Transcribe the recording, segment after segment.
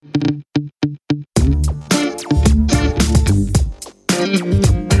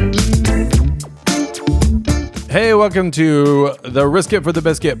welcome to the Risk It for the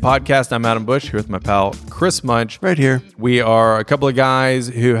Biscuit podcast. I'm Adam Bush here with my pal Chris Munch. Right here. We are a couple of guys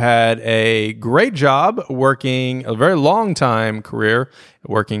who had a great job working, a very long time career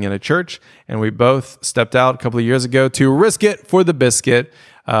working in a church, and we both stepped out a couple of years ago to risk it for the biscuit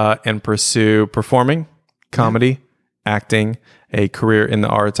and pursue performing, comedy, acting, a career in the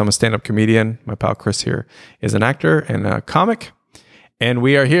arts. I'm a stand-up comedian. My pal Chris here is an actor and a comic. And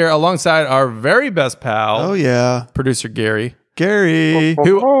we are here alongside our very best pal. Oh, yeah. Producer Gary. Gary.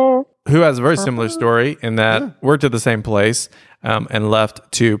 Who has a very similar story in that worked at the same place and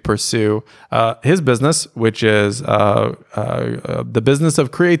left to pursue his business, which is the business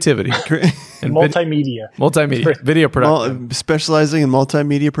of creativity. And multimedia. Video production. Specializing in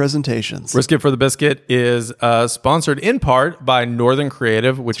multimedia presentations. Risk It for the Biscuit is sponsored in part by Northern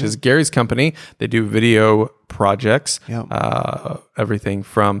Creative, which is Gary's company. They do video projects, everything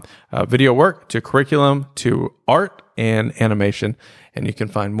from video work to curriculum to art and animation. And you can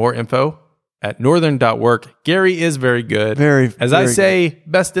find more info at northern.work. Gary is very good. As I say,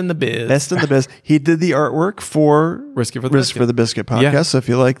 best in the biz. Best in the biz. He did the artwork for Risk It for the Biscuit podcast. Yeah. So if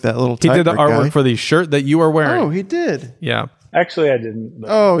you like that little He did the artwork guy. for the shirt that you are wearing. Oh, he did. Yeah. Actually, I didn't. But.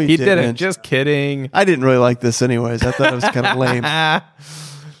 Oh, He didn't. Just kidding. I didn't really like this anyways. I thought it was kind of lame.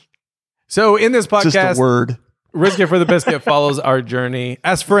 So in this podcast, Just a word. Risk It for the Biscuit follows our journey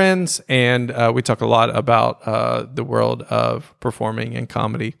as friends, and we talk a lot about the world of performing and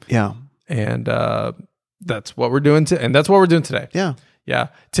comedy. Yeah. And that's what we're doing today. Yeah. Yeah.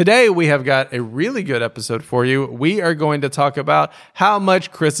 Today we have got a really good episode for you. We are going to talk about how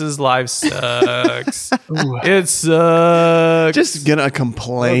much Chris's life sucks. It sucks. Just gonna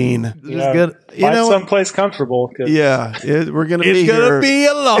complain. Find someplace comfortable. Yeah. We're gonna It's be going here. to be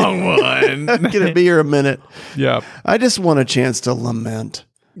a long one. Gonna be here a minute. Yeah. I just want a chance to lament.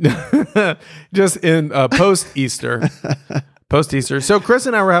 Just in post-Easter. So Chris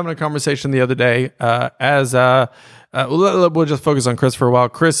and I were having a conversation the other day we'll just focus on Chris for a while.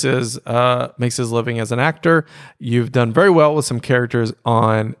 Chris makes his living as an actor. You've done very well with some characters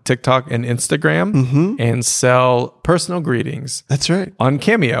on TikTok and Instagram and sell personal greetings. That's right. On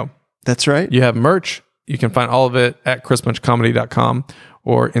Cameo. That's right. You have merch. You can find all of it at chrismunchcomedy.com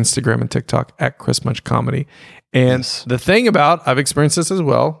or Instagram and TikTok at chrismunchcomedy. And the thing about, I've experienced this as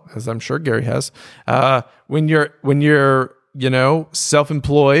well, as I'm sure Gary has, when you're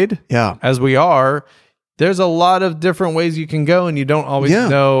self-employed, as we are, there's a lot of different ways you can go and you don't always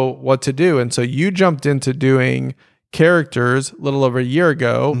know what to do. And so you jumped into doing characters a little over a year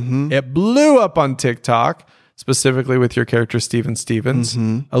ago. It blew up on TikTok, specifically with your character, Steven Stevens.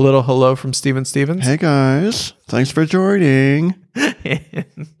 A little hello from Steven Stevens. Hey guys, thanks for joining.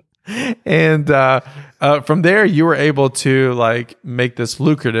 And from there, you were able to make this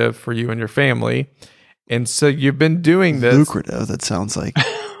lucrative for you and your family. And so you've been doing this. Lucrative, that sounds like.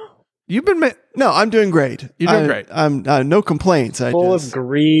 You've been... No, I'm doing great. You're doing great. I'm no complaints. Full of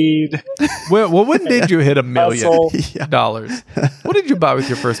greed. Well, when did you hit $1 million? Hustle. What did you buy with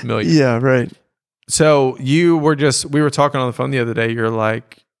your first $1 million? Yeah, right. So we were talking on the phone the other day. You're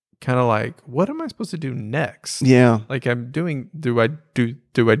kind of like, what am I supposed to do next? Yeah. Do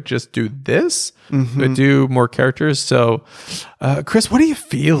I just do this? Do I do more characters? So, Chris, what are you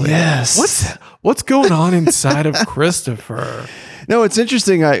feeling? Yes. What's going on inside of Christopher? No, it's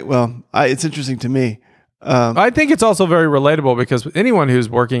interesting. It's interesting to me. I think it's also very relatable because anyone who's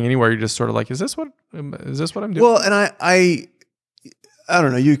working anywhere, you're just sort of like, is this what I'm doing? Well, and I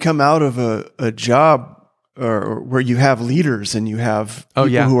don't know. You come out of a job or where you have leaders and you have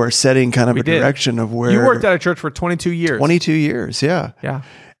people who are setting kind of direction of where you worked at a church for 22 years. 22 years, yeah. Yeah.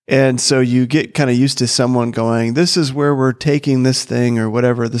 And so you get kind of used to someone going, this is where we're taking this thing or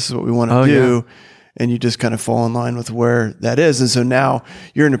whatever. This is what we want to do. Yeah. And you just kind of fall in line with where that is. And so now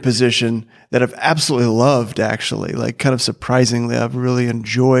you're in a position that I've absolutely loved, actually. Kind of surprisingly, I've really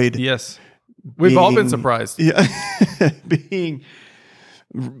enjoyed. Yes. We've all been surprised. Yeah. being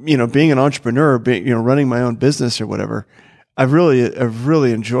an entrepreneur, running my own business or whatever. I've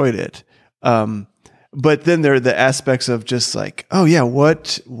really enjoyed it. But then there are the aspects of just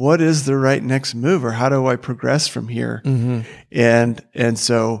what is the right next move, or how do I progress from here? And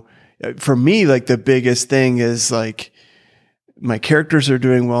so for me, the biggest thing is my characters are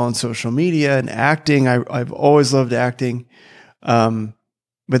doing well on social media and acting. I've always loved acting.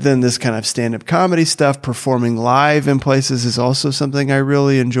 But then this kind of stand-up comedy stuff, performing live in places, is also something I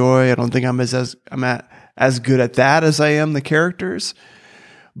really enjoy. I don't think I'm as good at that as I am the characters,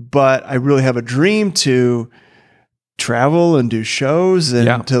 but I really have a dream to travel and do shows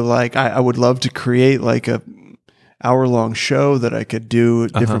and to I would love to create a hour-long show that I could do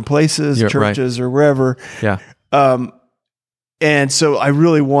at different places, churches or wherever. Yeah. And so I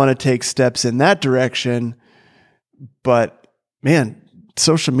really want to take steps in that direction. But man,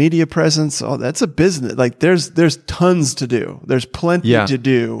 social media presence, that's a business. Like there's tons to do. There's plenty to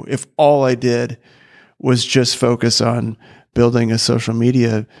do if all I did was just focus on building a social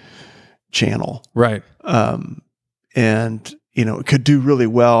media channel. Right. And, it could do really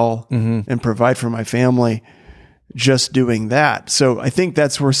well and provide for my family just doing that. So I think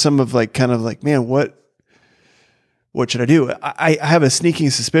that's where some of man, what should I do? I have a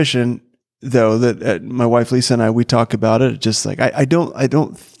sneaking suspicion though that my wife Lisa and we talk about it. Just like I don't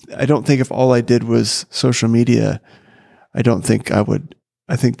think if all I did was social media, I don't think that would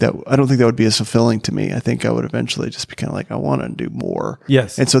be as fulfilling to me. I think I would eventually just be kind of like, I want to do more.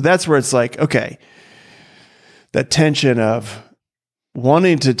 Yes. And so that's where it's like, okay, that tension of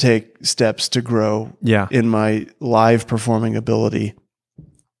wanting to take steps to grow in my live performing ability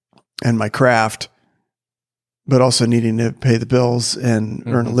and my craft, but also needing to pay the bills and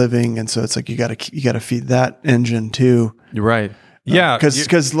earn a living. And so it's like, you got to feed that engine too. You're right. Yeah.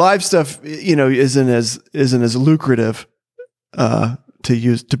 Cause live stuff, isn't as lucrative, to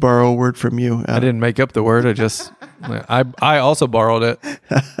borrow a word from you. I didn't make up the word. I also borrowed it.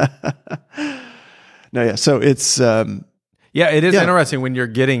 No. Yeah. So it's, it is interesting when you're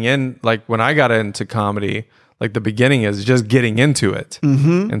getting in, like when I got into comedy, like the beginning is just getting into it.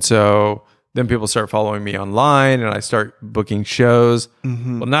 And so then people start following me online and I start booking shows.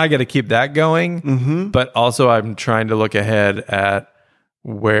 Well, now I got to keep that going, but also I'm trying to look ahead at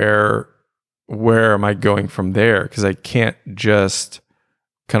where am I going from there? Because I can't just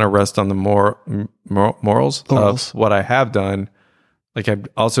kind of rest on the morals of what I have done. Like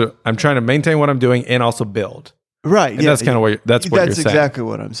I'm trying to maintain what I'm doing and also build. Right. And that's kind of what that's you're saying. That's exactly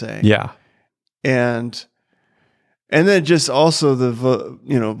what I'm saying. Yeah. And then just also the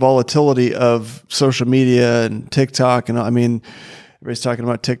volatility of social media and TikTok, and everybody's talking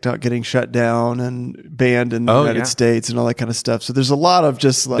about TikTok getting shut down and banned in the United States and all that kind of stuff. So there's a lot of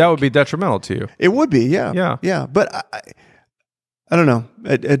just like that would be detrimental to you. It would be, yeah. But I don't know.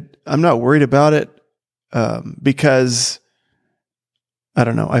 I'm not worried about it because I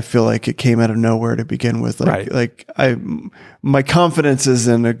don't know. I feel like it came out of nowhere to begin with. My confidence is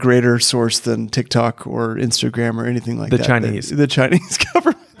in a greater source than TikTok or Instagram or anything like that. The Chinese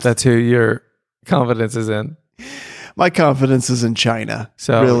government. That's who your confidence is in. My confidence is in China.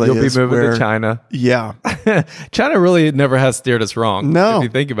 So really you'll be moving to China. Yeah. China really never has steered us wrong. No. If you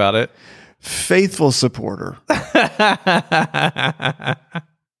think about it. Faithful supporter.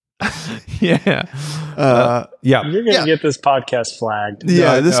 Yeah. You're going to get this podcast flagged.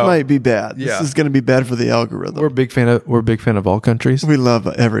 Yeah, this might be bad. This is going to be bad for the algorithm. We're a big fan of all countries. We love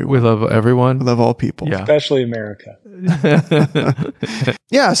everyone. We love everyone. We love all people. Yeah. Especially America.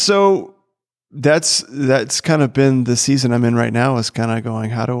 Yeah, so that's kind of been the season I'm in right now, is kind of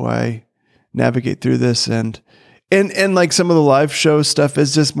going, how do I navigate through this? And like some of the live show stuff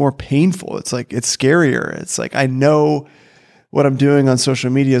is just more painful. It's like, it's scarier. It's like, I know what I'm doing on social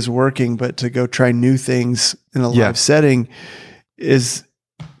media is working, but to go try new things in a live setting it's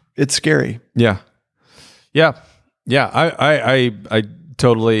scary. Yeah. I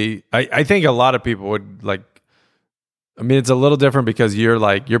totally, I think a lot of people would like, it's a little different because you're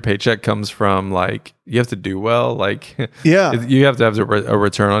like, your paycheck comes from like, you have to do well. Like, you have to have a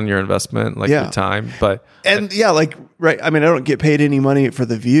return on your investment, like your time, right. I don't get paid any money for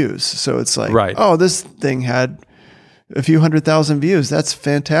the views. So it's like, oh, this thing had a few 100,000 views. That's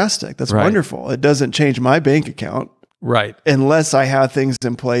fantastic. That's wonderful. It doesn't change my bank account. Right. Unless I have things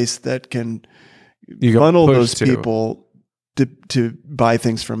in place that can funnel those people to buy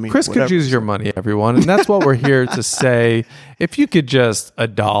things from me. Chris could use your money, everyone. And that's what we're here to say. If you could just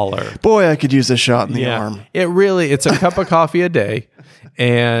 $1. Boy, I could use a shot in the arm. It's a cup of coffee a day.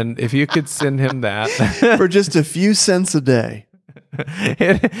 And if you could send him that. For just a few cents a day.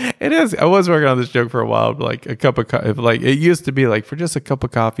 It is. I was working on this joke for a while, like a cup of coffee. Like it used to be like for just a cup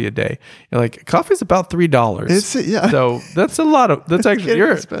of coffee a day. You're like, coffee's about $3. So that's a lot of. That's actually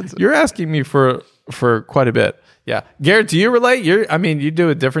you're asking me for quite a bit. Yeah, Garrett, do you relate? You do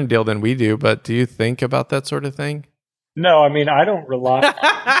a different deal than we do, but do you think about that sort of thing? No, I don't rely.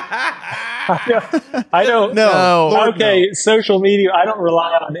 I don't. No. Okay, social media. I don't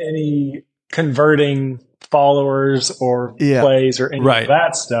rely on any converting followers or plays or any of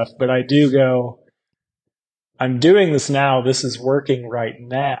that stuff, but I do go, I'm doing this now. This is working right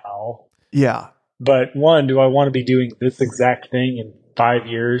now. Yeah. But one, do I want to be doing this exact thing in 5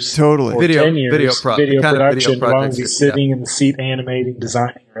 years? Totally. Or 10 years? Video production. Do I want to be sitting in the seat animating,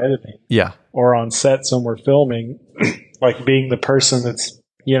 designing, or editing? Yeah. Or on set somewhere filming, like being the person that's,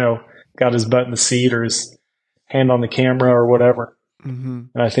 got his butt in the seat or his hand on the camera or whatever. And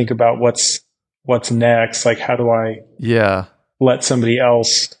I think about what's next. Like, how do I let somebody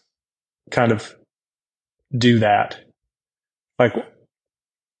else kind of do that? Like,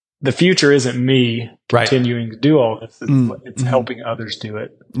 the future isn't me continuing to do all this. It's helping others do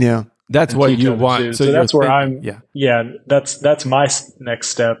it. Yeah. That's what you want. So that's where that's my next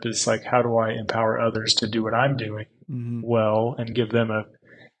step is like, how do I empower others to do what I'm doing well and give them a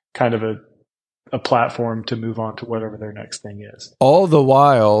kind of a platform to move on to whatever their next thing is. All the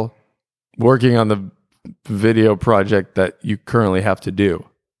while working on the video project that you currently have to do.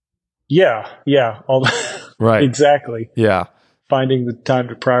 Yeah. Right. Exactly. Yeah. Finding the time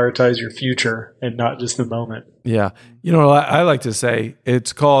to prioritize your future and not just the moment. Yeah. You know, I like to say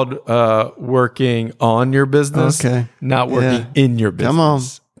it's called working on your business, not working in your business. Come on.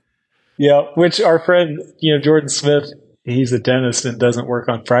 Yeah. Which our friend, Jordan Smith, he's a dentist and doesn't work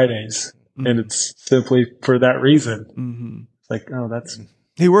on Fridays. And it's simply for that reason. It's like,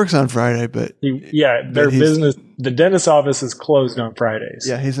 he works on Friday, but their business, the dentist office is closed on Fridays.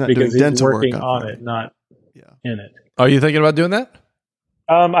 Yeah, he's not because doing dental he's working work on it, not in it. Are you thinking about doing that?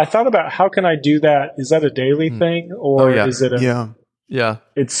 I thought about how can I do that? Is that a daily thing or is it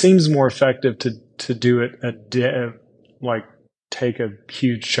It seems more effective to do it a day, like take a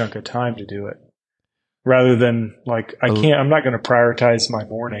huge chunk of time to do it, rather than like I'm not going to prioritize my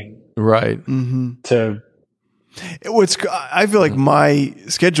morning. Right. I feel like my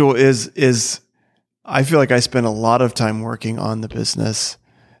schedule is I feel like I spend a lot of time working on the business,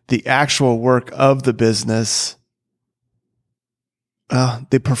 the actual work of the business.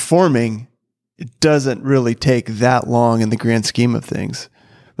 The performing, it doesn't really take that long in the grand scheme of things,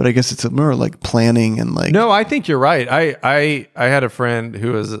 but I guess it's more like planning and like. No, I think you're right. I had a friend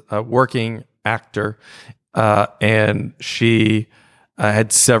who was a working actor, and she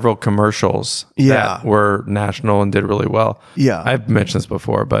had several commercials that were national and did really well. Yeah, I've mentioned this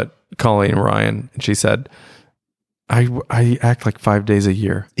before, but Colleen Ryan, and she said, I act like 5 days a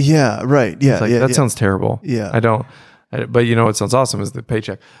year. Yeah, right. Yeah, that sounds terrible. Yeah, I don't. But you know what sounds awesome is the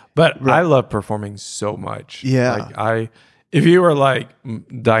paycheck. But I love performing so much. Yeah. Like if you were like,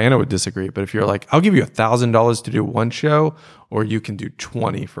 Diana would disagree, but if you're like, I'll give you $1,000 to do one show, or you can do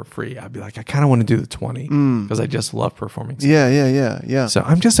 20 for free, I'd be like, I kind of want to do the 20 because I just love performing. Yeah. So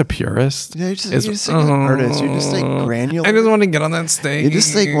I'm just a purist. Yeah, you're just like an artist. You're just like granular. I just want to get on that stage. You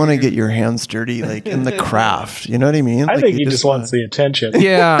just like want to get your hands dirty, like in the craft. You know what I mean? I think he just wants the attention.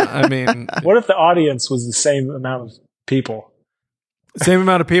 Yeah, I mean, what if the audience was the same amount of people? Same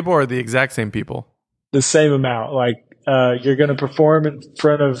amount of people, or the exact same people? The same amount. Like you're going to perform in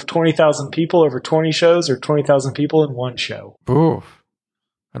front of 20,000 people over 20 shows, or 20,000 people in one show. Ooh,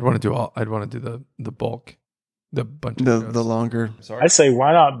 I'd want to do the bulk, the bunch of the longer. I say,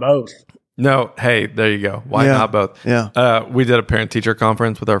 why not both? No, hey, there you go. Why not both? Yeah. We did a parent-teacher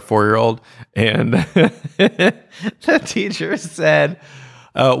conference with our 4-year-old, and the teacher said,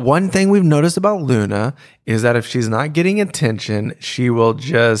 one thing we've noticed about Luna is that if she's not getting attention, she will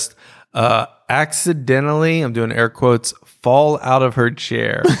just accidentally, I'm doing air quotes, fall out of her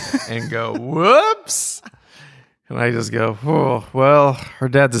chair and go, whoops. And I just go, oh, well, her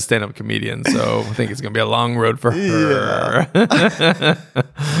dad's a stand-up comedian, so I think it's going to be a long road for her.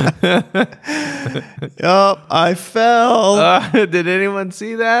 Yup, I fell. Did anyone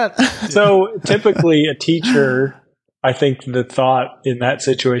see that? So typically a teacher, I think the thought in that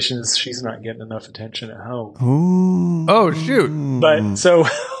situation is she's not getting enough attention at home. Ooh. Oh, shoot. But so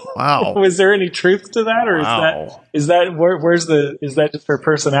wow. Was there any truth to that, or is that just her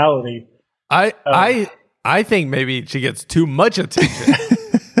personality? I think maybe she gets too much attention.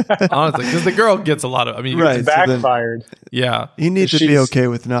 Honestly, because the girl gets a lot of. I mean, it's backfired. Yeah, you need to be okay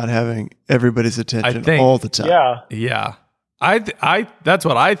with not having everybody's attention all the time. Yeah. I that's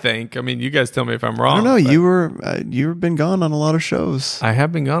what I think. I mean, you guys tell me if I'm wrong. I don't know. You've been gone on a lot of shows. I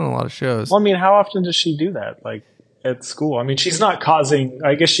have been gone on a lot of shows. Well, I mean, how often does she do that? Like at school? I mean, she's not causing.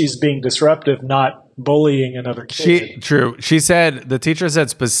 I guess she's being disruptive, not bullying another kid. True. She said the teacher said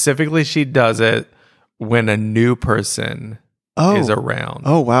specifically she does it when a new person is around.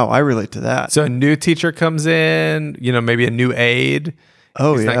 Oh wow, I relate to that. So a new teacher comes in, maybe a new aide.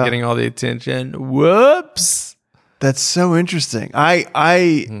 He's not getting all the attention. Whoops. That's so interesting.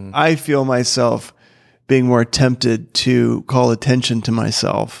 I feel myself being more tempted to call attention to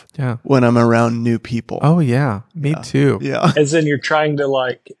myself when I'm around new people. Oh yeah, me too. Yeah, as in you're trying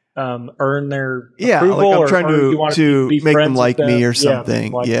to earn their approval, like I'm trying to make them like me or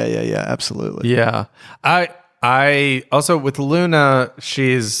something. Yeah, absolutely. Yeah, I also with Luna,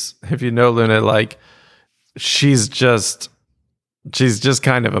 she's, if you know Luna, like she's just She's just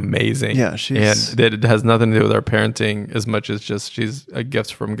kind of amazing. Yeah, and it has nothing to do with her parenting as much as just she's a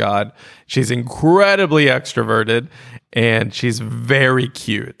gift from God. She's incredibly extroverted and she's very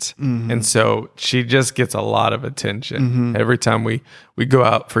cute. And so she just gets a lot of attention every time we go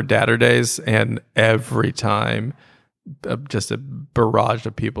out for Dadder Days, and every time just a barrage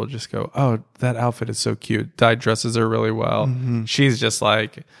of people just go, "Oh, that outfit is so cute. Di dresses her really well." She's just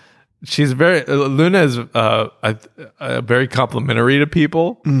like, Luna is very complimentary to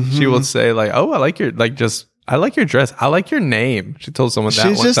people. She will say like, "Oh, I like your dress. I like your name." She told someone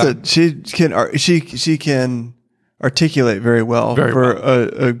that one time. She can articulate very well for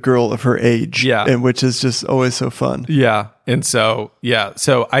a girl of her age. Yeah, and which is just always so fun. Yeah, and so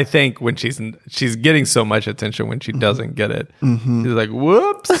I think when she's getting so much attention, when she doesn't get it, she's like,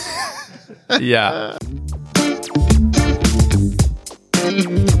 "Whoops." Yeah.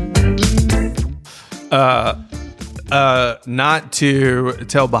 Not to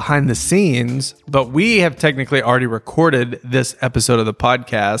tell behind the scenes, but we have technically already recorded this episode of the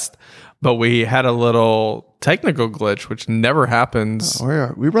podcast, but we had a little technical glitch, which never happens.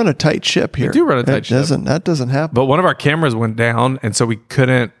 We run a tight ship here. We do run a tight ship. That doesn't happen. But one of our cameras went down, and so we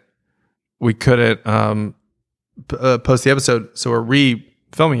couldn't post the episode. So we're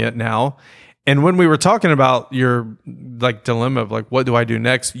re-filming it now. And when we were talking about your like dilemma of like, what do I do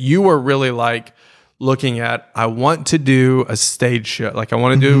next? You were really like looking at, I want to do a stage show. Like I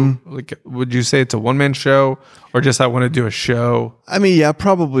want to do, like, would you say it's a one-man show or just I want to do a show? I mean, yeah,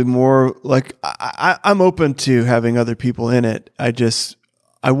 probably more like I'm open to having other people in it.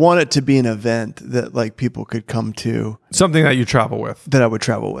 I want it to be an event that like people could come to. Something that you travel with. That I would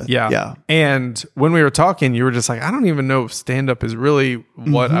travel with. Yeah. Yeah. And when we were talking, you were just like, I don't even know if stand-up is really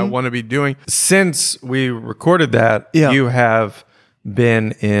what I want to be doing. Since we recorded that, you have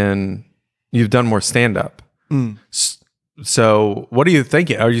you've done more stand-up. So what are you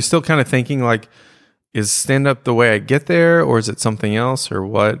thinking? Are you still kind of thinking like, is stand-up the way I get there, or is it something else, or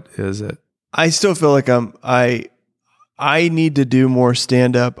what is it? I still feel like I need to do more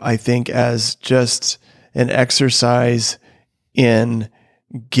stand-up, I think, as just an exercise in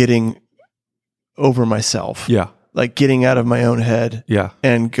getting over myself. Yeah. Like getting out of my own head. Yeah.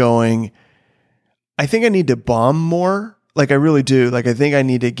 And going, I think I need to bomb more. Like I really do. Like I think I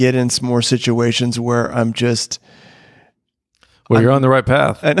need to get in some more situations where I'm just... Well, you're on the right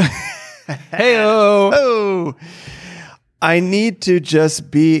path. Hey-oh. I need to just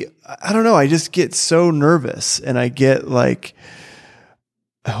be... I don't know. I just get so nervous and I get like,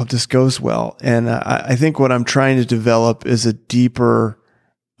 I hope this goes well. And I think what I'm trying to develop is a deeper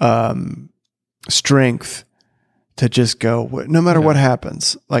strength to just go, no matter what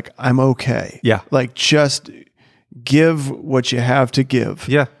happens, like I'm okay. Yeah. Like just give what you have to give.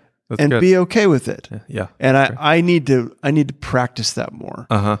 Yeah. And be okay with it. Yeah. And I need to practice that more.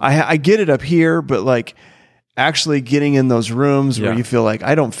 Uh-huh. I get it up here, but like, actually getting in those rooms where you feel like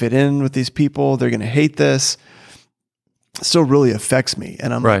I don't fit in with these people, they're going to hate this, still really affects me.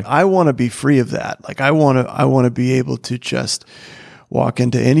 And I'm like, I want to be free of that. Like I want to be able to just walk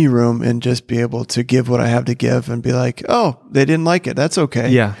into any room and just be able to give what I have to give and be like, oh, they didn't like it. That's okay.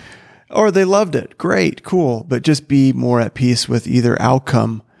 Yeah. Or they loved it. Great. Cool. But just be more at peace with either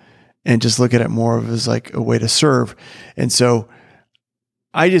outcome and just look at it more of as like a way to serve. And so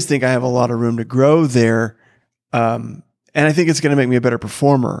I just think I have a lot of room to grow there. And I think it's going to make me a better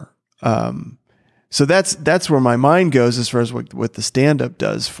performer. So that's where my mind goes as far as what the stand-up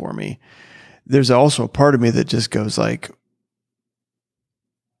does for me. There's also a part of me that just goes like,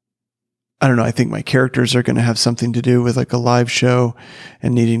 I don't know. I think my characters are going to have something to do with like a live show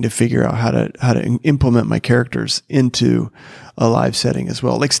and needing to figure out how to implement my characters into a live setting as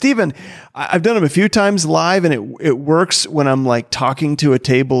well. Like Steven, I've done him a few times live and it works when I'm like talking to a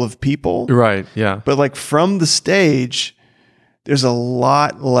table of people. Right. Yeah. But like from the stage, there's a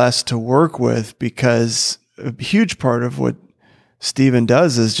lot less to work with because a huge part of what Steven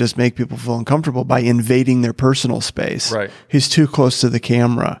does is just make people feel uncomfortable by invading their personal space. Right. He's too close to the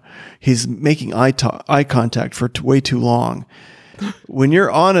camera. He's making eye contact for way too long. When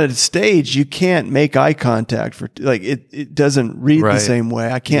you're on a stage, you can't make eye contact for like it doesn't read the same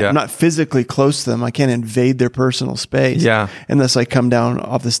way. I can't. I'm not physically close to them. I can't invade their personal space. Yeah. Unless I come down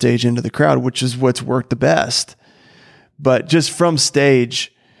off the stage into the crowd, which is what's worked the best. But just from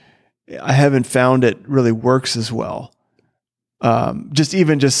stage, I haven't found it really works as well. Just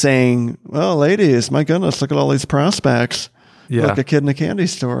saying, well, ladies, my goodness, look at all these prospects. Yeah. Like a kid in a candy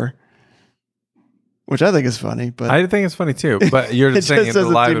store. Which I think is funny, but I think it's funny too. But you're just saying it's a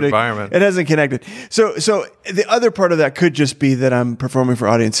live environment. It hasn't connected. So the other part of that could just be that I'm performing for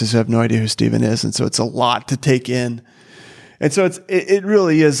audiences who have no idea who Steven is, and so it's a lot to take in. And so it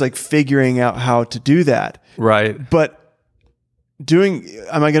really is like figuring out how to do that. Right. But am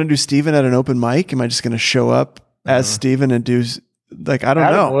I going to do Steven at an open mic? Am I just going to show up as Steven and do like, I don't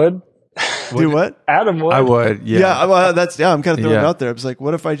Adam know. Would. Do what? Adam would. I would. Yeah. Yeah. Well, I'm kind of throwing it out there. I was like,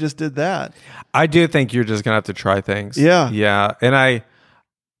 what if I just did that? I do think you're just going to have to try things. Yeah. Yeah. And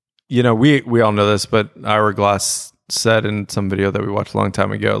we all know this, but Ira Glass said in some video that we watched a long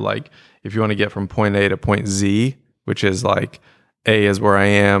time ago, like, if you want to get from point A to point Z, which is like A is where I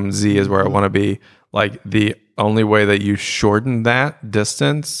am, Z is where I want to be, like the only way that you shorten that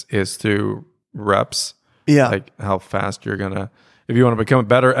distance is through reps. Yeah. Like how fast you're going to, if you want to become a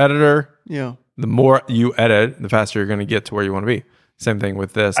better editor, yeah, the more you edit, the faster you're going to get to where you want to be. Same thing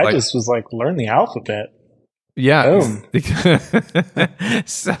with this. I just was like, learn the alphabet. Yeah. Boom.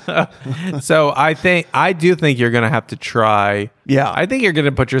 So I do think you're going to have to try. Yeah. I think you're going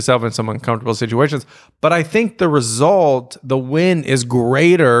to put yourself in some uncomfortable situations, but I think the result, the win is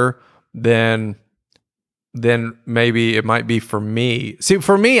greater than maybe it might be for me. See,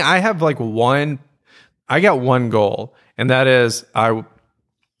 for me, I have like I got one goal, and that is I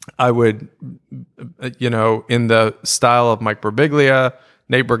would, in the style of Mike Birbiglia,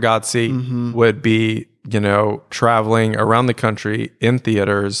 Nate Bargatze would be, traveling around the country in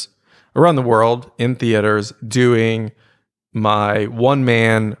theaters, around the world in theaters, doing my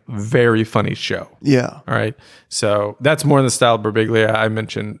one-man, very funny show. Yeah. All right. So that's more in the style of Birbiglia. I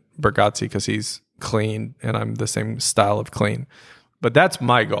mentioned Bargatze because he's clean, and I'm the same style of clean. But that's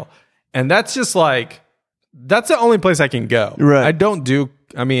my goal. And that's just like, that's the only place I can go. Right. I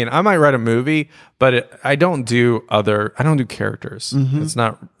might write a movie, but I don't do characters. It's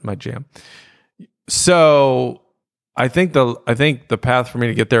not my jam. So I think the path for me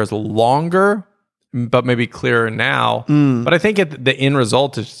to get there is longer, but maybe clearer now. But I think the end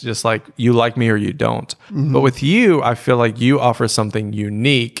result is just like, you like me or you don't. But with you, I feel like you offer something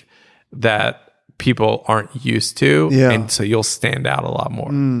unique that people aren't used to. Yeah. And so you'll stand out a lot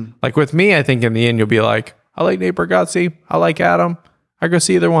more. Like with me, I think in the end, you'll be like, I like Nate Bargatze. I like Adam. I go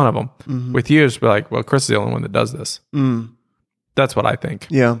see either one of them. With you, it's be like, well, Chris is the only one that does this. That's what I think.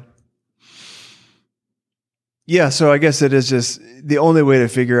 Yeah. Yeah. So I guess it is just the only way to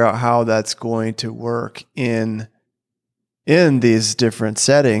figure out how that's going to work in these different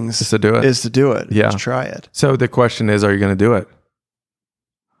settings Is to do it. Yeah. Just try it. So the question is, are you going to do it?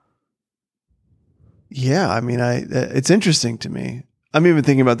 Yeah. I mean, it's interesting to me. I'm even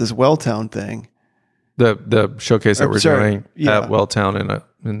thinking about this Welltown thing. The showcase that we're doing at Welltown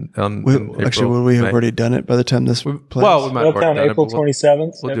actually, would we have already done it by the time this plays? Well, we might have Welltown, April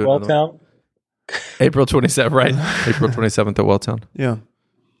 27th we'll at do Welltown. April 27th, right? April 27th at Welltown. Yeah.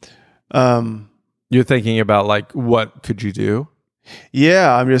 You're thinking about like, what could you do?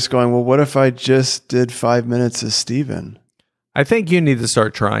 Yeah, I'm just going, well, what if I just did 5 minutes as Steven? I think you need to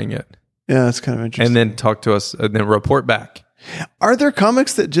start trying it. Yeah, that's kind of interesting. And then talk to us and then report back. Are there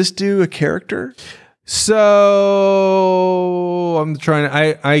comics that just do a character? So I'm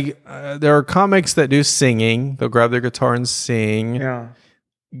trying. There are comics that do singing. They'll grab their guitar and sing. Yeah.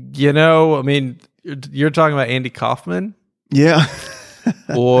 I mean, you're talking about Andy Kaufman. Yeah.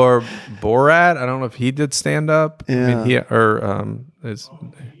 Or Borat. I don't know if he did stand up. Yeah.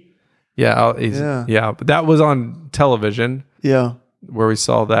 But that was on television. Yeah. Where we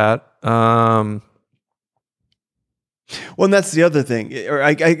saw that. Well, and that's the other thing. Or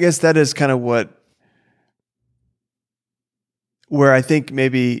I guess that is kind of where I think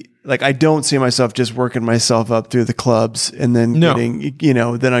maybe like I don't see myself just working myself up through the clubs and then getting,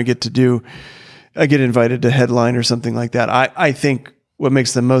 then I get invited to headline or something like that. I think what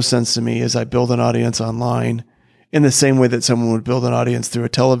makes the most sense to me is I build an audience online in the same way that someone would build an audience through a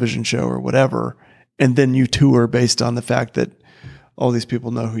television show or whatever. And then you tour based on the fact that all these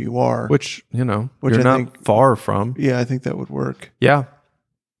people know who you are. Which you're I not think, far from. Yeah, I think that would work. Yeah.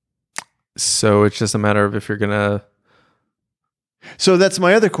 So it's just a matter of if you're going to. So that's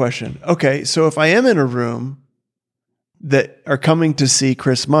my other question. Okay, so if I am in a room that are coming to see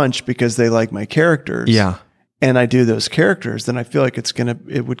Chris Munch because they like my characters, yeah, and I do those characters, then I feel like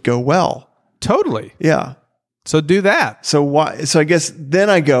it would go well. Totally. Yeah. So do that. So why? So I guess then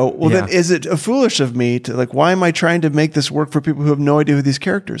I go, well, then is it foolish of me to like, why am I trying to make this work for people who have no idea who these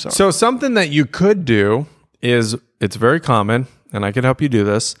characters are? So something that you could do is, it's very common, and I could help you do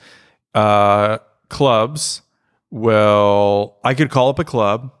this. Clubs I could call up a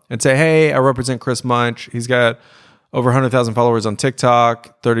club and say, hey, I represent Chris Munch. He's got over 100,000 followers on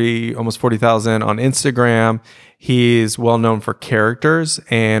TikTok, almost 40,000 on Instagram. He's well known for characters,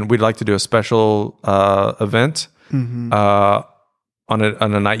 and we'd like to do a special event on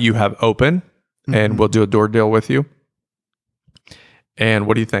a night you have open, and we'll do a door deal with you. And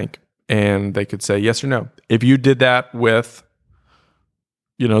what do you think? And they could say yes or no. If you did that with,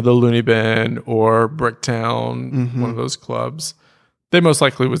 the Looney Bin or Bricktown, one of those clubs, they most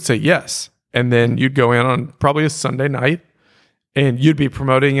likely would say yes. And then you'd go in on probably a Sunday night and you'd be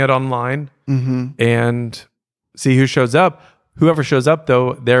promoting it online and see who shows up. Whoever shows up,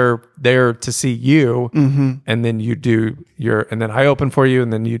 though, they're there to see you. And then you do and then I open for you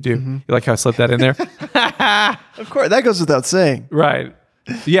and then you do. You like how I slipped that in there? Of course, that goes without saying. Right.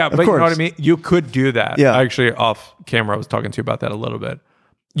 Yeah, but you know what I mean? You could do that. Yeah. Actually, off camera, I was talking to you about that a little bit.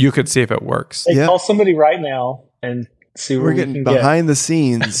 You could see if it works. Hey, call somebody right now and see where we're getting behind the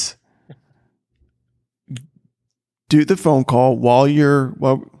scenes. Do the phone call while you're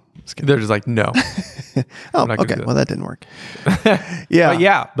they're just like, no. Okay. Well, that didn't work.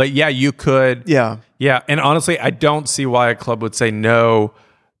 Yeah. But you could. Yeah. Yeah. And honestly, I don't see why a club would say no,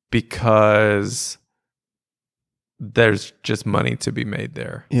 because there's just money to be made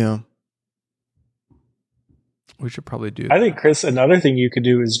there. Yeah. We should probably do that. I think, Chris, another thing you could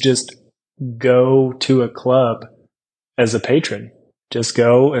do is just go to a club as a patron. Just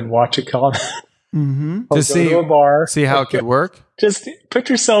go and watch a con. To see to a bar. See how it could work. Just put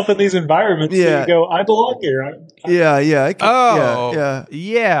yourself in these environments. Yeah. And you go, I belong here. Yeah.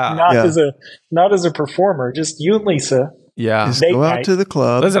 Not as a performer. Just you and Lisa. Yeah. Just go out to the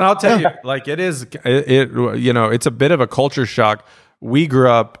club. Listen, I'll tell you, like it's a bit of a culture shock. We grew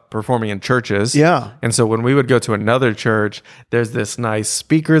up performing in churches. Yeah. And so when we would go to another church, there's this nice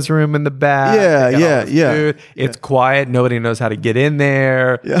speakers room in the back. Yeah. It's quiet. Nobody knows how to get in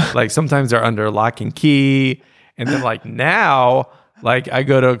there. Yeah. Like sometimes they're under lock and key. And then like now, like I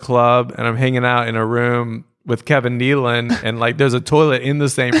go to a club and I'm hanging out in a room with Kevin Nealon and like there's a toilet in the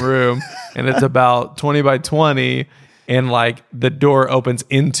same room and it's about 20 by 20. And like the door opens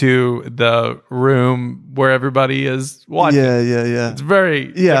into the room where everybody is watching. Yeah. It's very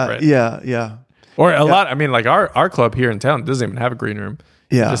different. Yeah. Or a lot. I mean, like our club here in town doesn't even have a green room.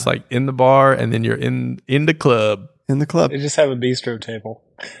 Yeah. You're just like in the bar, and then you're in the club. In the club, they just have a bistro table.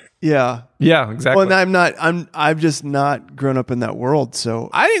 Yeah. Yeah. Exactly. Well, I've just not grown up in that world. So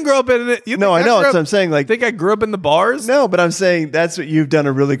I didn't grow up in it. I know. That's what I'm saying. Like, think I grew up in the bars? No, but I'm saying that's what you've done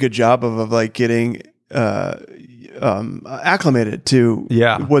a really good job of like getting acclimated to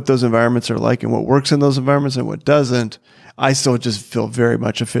what those environments are like and what works in those environments and what doesn't. I still just feel very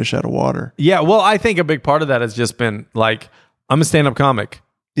much a fish out of water. Yeah. Well, I think a big part of that has just been like, I'm a stand-up comic.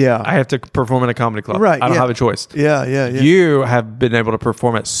 Yeah. I have to perform in a comedy club. Right. I don't have a choice. Yeah. You have been able to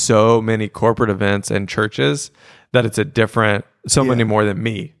perform at so many corporate events and churches that it's a different, many more than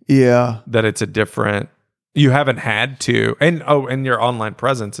me. Yeah. That it's a different, you haven't had to, and your online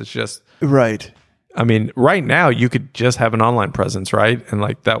presence is just. Right. I mean, right now you could just have an online presence, right? And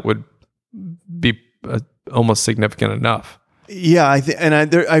like that would be almost significant enough. Yeah, I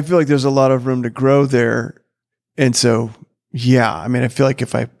feel like there's a lot of room to grow there, and so yeah, I mean, I feel like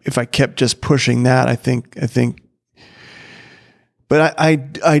if I kept just pushing that, I think, but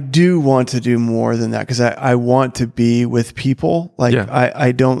I do want to do more than that because I want to be with people. Like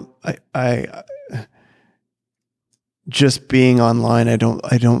I just being online, I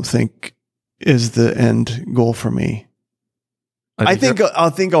don't think is the end goal for me. I think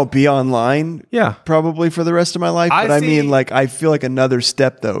I'll be online, probably for the rest of my life. But I mean, like, I feel like another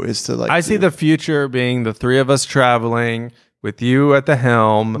step though is to like. I see the future being the three of us traveling with you at the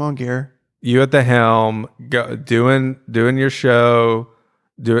helm. Come on, Gary. You at the helm, doing your show,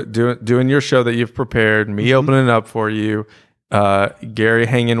 doing your show that you've prepared. Me opening up for you, Gary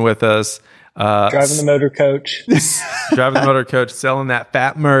hanging with us. Driving the motor coach, selling that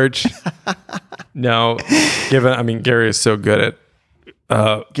fat merch. No, Gary is so good at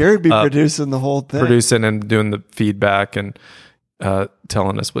Gary would be producing the whole thing, producing and doing the feedback and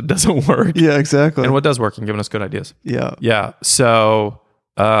telling us what doesn't work. Yeah, exactly. And what does work and giving us good ideas. Yeah. So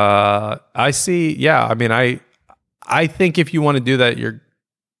I see. Yeah, I mean, I think if you want to do that, you're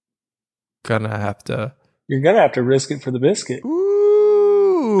gonna have to risk it for the biscuit.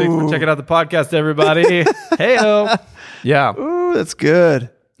 Thanks for checking out the podcast, everybody. Hey-o. Yeah. Ooh, that's good.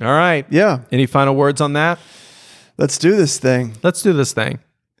 All right. Yeah. Any final words on that? Let's do this thing.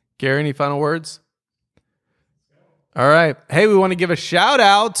 Gary, any final words? All right. Hey, we want to give a shout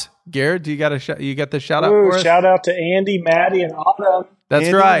out. Garrett, you got the shout out for us? Shout out to Andy, Maddie, and Autumn. That's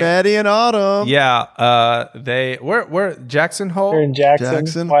Andy, right. Maddie and Autumn. Yeah. Where Jackson Hole? They're in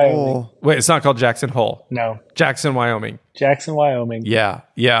Jackson Wyoming. Hole. Wait, it's not called Jackson Hole. No. Jackson, Wyoming. Yeah.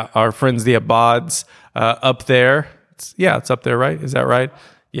 Yeah. Our friends, the Abads, up there. It's up there, right? Is that right?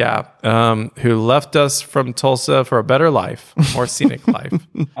 Yeah. Who left us from Tulsa for a better life, more scenic life.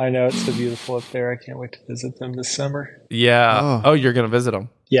 I know, it's so beautiful up there. I can't wait to visit them this summer. Yeah. Oh, you're going to visit them?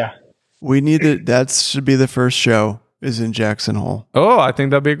 Yeah. We need to, that should be the first show, is in Jackson Hole. Oh, I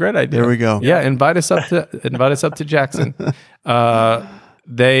think that'd be a great idea. There we go. Yeah, invite us up to Jackson.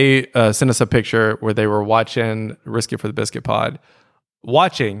 They sent us a picture where they were watching Risk It for the Biscuit Pod,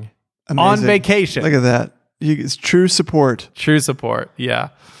 watching on vacation. Look at that. It's true support. True support. Yeah.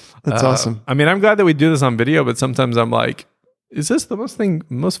 That's awesome. I mean, I'm glad that we do this on video, but sometimes I'm like, is this the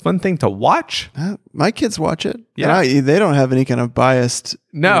most fun thing to watch? My kids watch it. Yeah. They don't have any kind of biased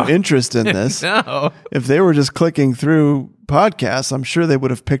interest in this. No. If they were just clicking through podcasts, I'm sure they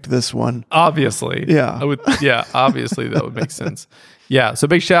would have picked this one. Obviously. Yeah. Obviously that would make sense. Yeah. So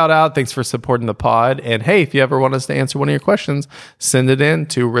big shout out. Thanks for supporting the pod. And hey, if you ever want us to answer one of your questions, send it in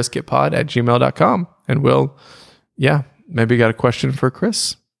to riskitpod@gmail.com. And we'll, maybe got a question for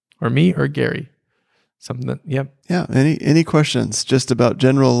Chris or me or Gary. Something that, yep. Yeah. Any questions just about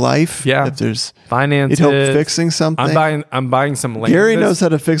general life? Yeah. If there's finances, need help fixing something. I'm buying some land. Gary knows how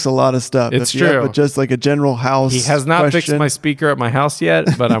to fix a lot of stuff. It's true. But just like a general house. He has not fixed my speaker at my house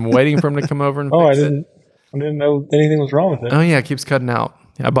yet, but I'm waiting for him to come over and fix it. I didn't know anything was wrong with it. Oh yeah, it keeps cutting out.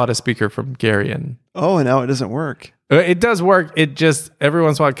 I bought a speaker from Gary and now it doesn't work. It does work. It just every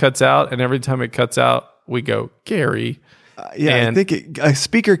once in a while it cuts out, and every time it cuts out, we go, Gary. I think a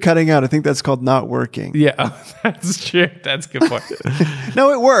speaker cutting out, I think that's called not working. Yeah, that's true. That's a good point.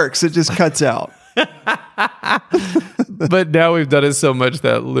 No, it works. It just cuts out. But now we've done it so much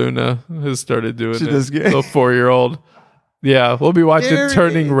that Luna has started doing it. The 4-year-old. Yeah, we'll be watching Gary.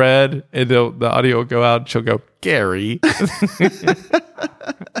 Turning Red, and the audio will go out, and she'll go, Gary. But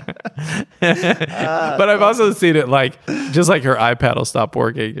I've also seen it just like her iPad will stop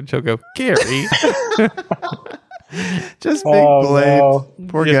working, and she'll go, Gary. Just big blame. No.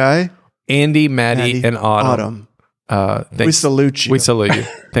 Poor guy. Andy, Maddie, and Autumn. We salute you. We salute you.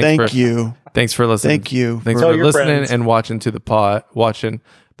 Thank you. Thanks for listening. Thank you. Thanks for listening and watching the pod.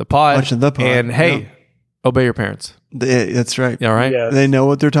 And hey, obey your parents. That's right. All right. Yes. They know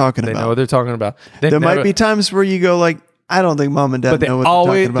what they're talking about. They know what they're talking about. There might be times where you go like, I don't think mom and dad know what they're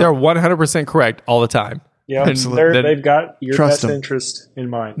talking about. They're 100% correct all the time. Yeah, absolutely. They've got your best interest in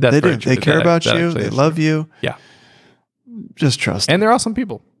mind. They do. They care about you. They love you. Yeah. Just trust them. And they're awesome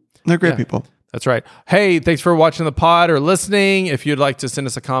people. They're great people. That's right. Hey, thanks for watching the pod or listening. If you'd like to send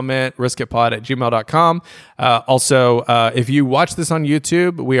us a comment, riskitpod@gmail.com. Also, if you watch this on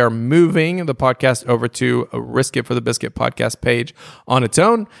YouTube, we are moving the podcast over to a Risk It for the Biscuit podcast page on its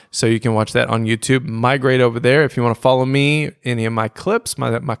own. So you can watch that on YouTube. Migrate over there. If you want to follow me, any of my clips,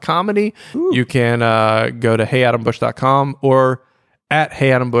 my comedy, you can go to heyadambush.com or at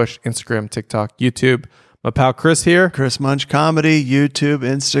heyadambush, Instagram, TikTok, YouTube. My pal Chris here. Chris Munch Comedy, YouTube,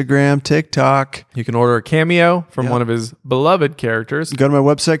 Instagram, TikTok. You can order a cameo from one of his beloved characters. Go to my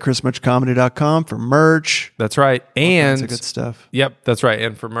website, chrismunchcomedy.com for merch. That's right. And all kinds of good stuff. Yep, that's right.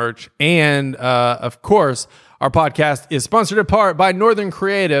 And for merch. And of course, our podcast is sponsored in part by Northern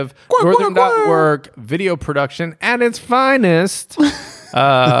Creative, Northern.work, video production at its finest.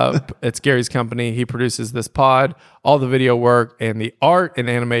 It's Gary's company. He produces this pod, all the video work and the art and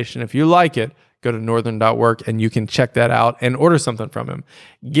animation. If you like it, go to northern.work and you can check that out and order something from him.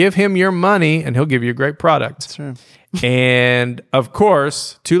 Give him your money and he'll give you a great product. That's true. And of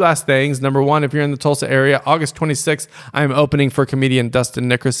course, 2 last things. Number 1, if you're in the Tulsa area, August 26th, I'm opening for comedian Dustin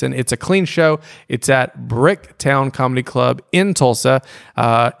Nickerson. It's a clean show. It's at Bricktown Comedy Club in Tulsa.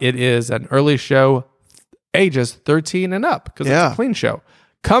 It is an early show, ages 13 and up, because it's a clean show.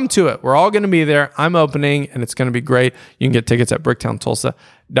 Come to it. We're all going to be there. I'm opening and it's going to be great. You can get tickets at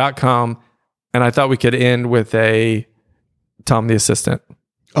bricktowntulsa.com. And I thought we could end with a Tom the Assistant.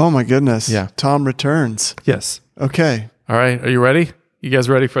 Oh my goodness. Yeah. Tom returns. Yes. Okay. All right. Are you ready? You guys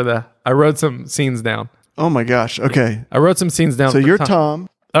ready for I wrote some scenes down. Oh my gosh. Okay. Yeah. I wrote some scenes down. So you're Tom.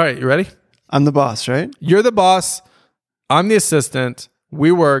 All right. You ready? I'm the boss, right? You're the boss. I'm the assistant.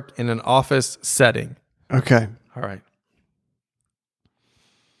 We work in an office setting. Okay. All right.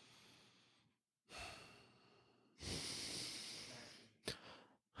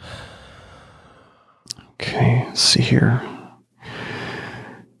 Okay, let's see here.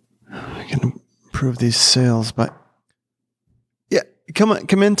 I can improve these sales, but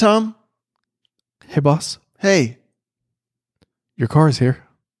come in, Tom. Hey, boss. Hey, your car is here.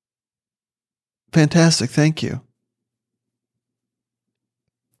 Fantastic, thank you.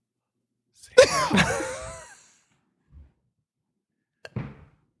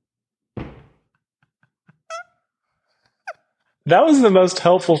 That was the most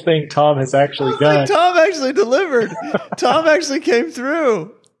helpful thing Tom has actually done. Tom actually delivered. Tom actually came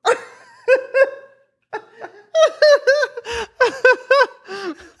through.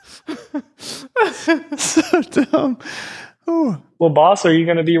 So dumb. Ooh. Well, boss, are you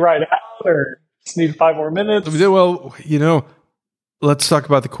going to be right out or just need 5 more minutes? Well, let's talk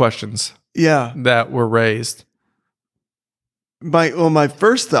about the questions. Yeah. That were raised. My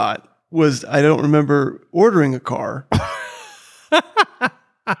first thought was I don't remember ordering a car.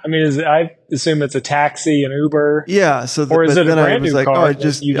 I mean, I assume it's a taxi, an Uber. Yeah. So, or is it a brand new car?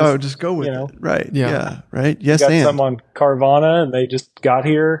 Just go with it. Right. Yeah. Right. Yes. You got some on Carvana, and they just got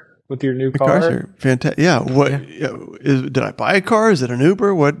here with your new car. Cars are fantastic. Yeah. Did I buy a car? Is it an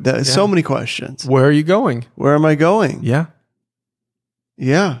Uber? What? So many questions. Where are you going? Where am I going? Yeah.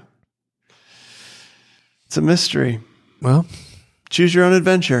 Yeah. It's a mystery. Well, choose your own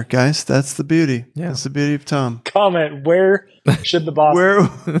adventure, guys. That's the beauty. Yeah. That's the beauty of Tom. Comment, where should the boss Where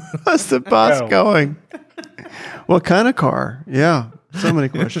was the boss going? What kind of car? Yeah. So many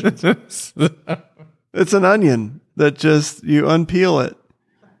questions. It's an onion that just, you unpeel it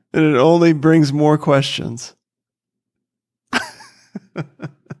and it only brings more questions.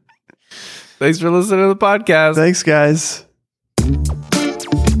 Thanks for listening to the podcast. Thanks, guys.